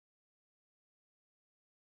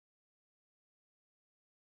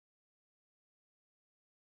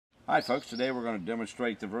Hi folks, today we're going to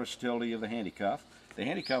demonstrate the versatility of the Handi-Cuff. The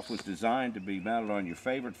Handi-Cuff was designed to be mounted on your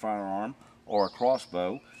favorite firearm or a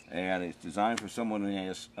crossbow, and it's designed for someone who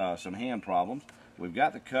has some hand problems. We've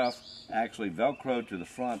got the cuff actually velcroed to the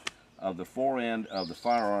front of the forend of the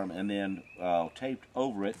firearm and then taped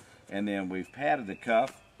over it, and then we've padded the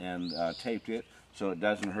cuff and taped it so it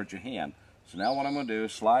doesn't hurt your hand. So now what I'm going to do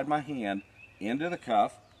is slide my hand into the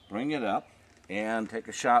cuff, bring it up, and take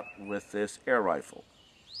a shot with this air rifle.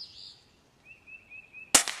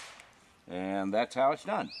 And that's how it's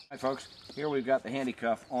done. Hi folks, here we've got the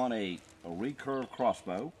Handi-Cuff on a recurve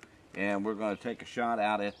crossbow, and we're going to take a shot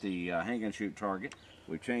out at the hang and shoot target.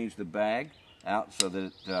 We've changed the bag out so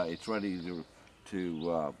that it's ready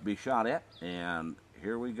to be shot at, and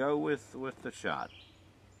here we go with the shot.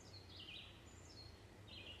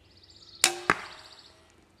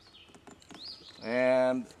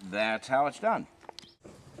 And that's how it's done.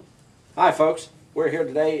 Hi folks, we're here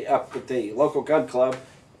today up at the local gun club.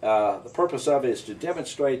 The purpose of it is to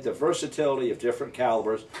demonstrate the versatility of different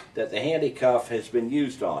calibers that the Handi-Cuff has been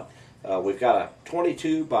used on. We've got a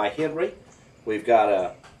 22 by Henry, we've got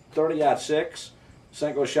a 30-06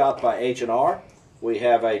 single shot by H&R, we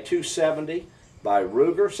have a 270 by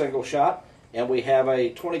Ruger single shot, and we have a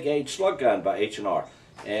 20 gauge slug gun by H&R.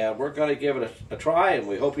 And we're going to give it a try, and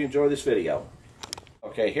we hope you enjoy this video.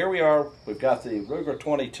 Okay, here we are. We've got the Ruger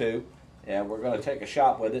 22, and we're going to take a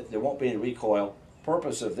shot with it. There won't be any recoil.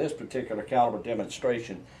 Purpose of this particular caliber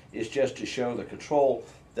demonstration is just to show the control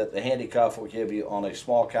that the Handi-Cuff will give you on a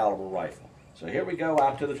small caliber rifle. So here we go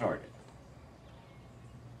out to the target.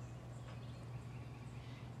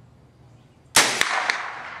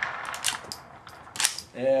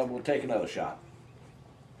 And we'll take another shot.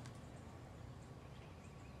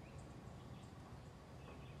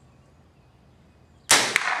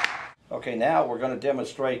 Okay, now we're going to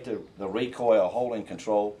demonstrate the recoil holding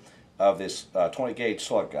control of this 20 gauge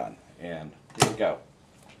slug gun, and here we go.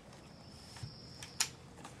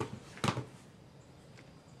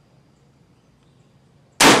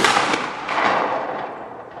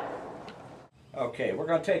 Okay, we're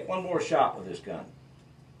going to take one more shot with this gun.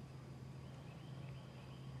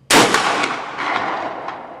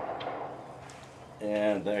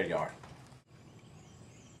 And there you are.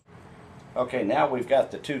 Okay, now we've got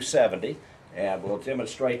the 270, and we'll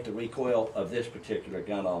demonstrate the recoil of this particular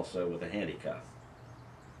gun also with a Handi-Cuff.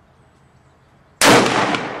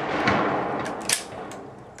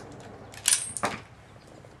 I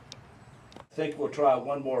think we'll try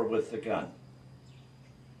one more with the gun.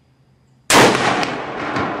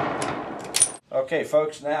 Okay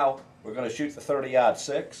folks, now we're going to shoot the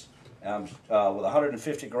 30-06 with a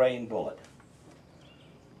 150 grain bullet.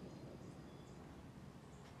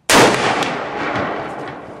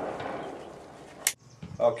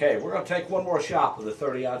 Okay, we're going to take one more shot with the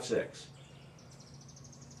 30-06.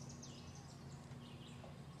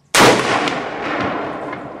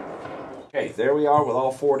 Okay, there we are with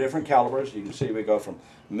all four different calibers. You can see we go from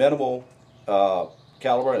minimal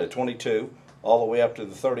caliber at a 22 all the way up to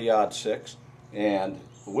the 30-06. And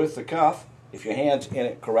with the cuff, if your hand's in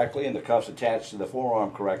it correctly and the cuff's attached to the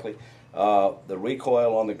forearm correctly, the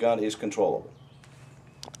recoil on the gun is controllable.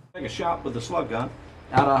 Take a shot with the slug gun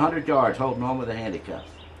out 100 yards holding on with a Handi-Cuff.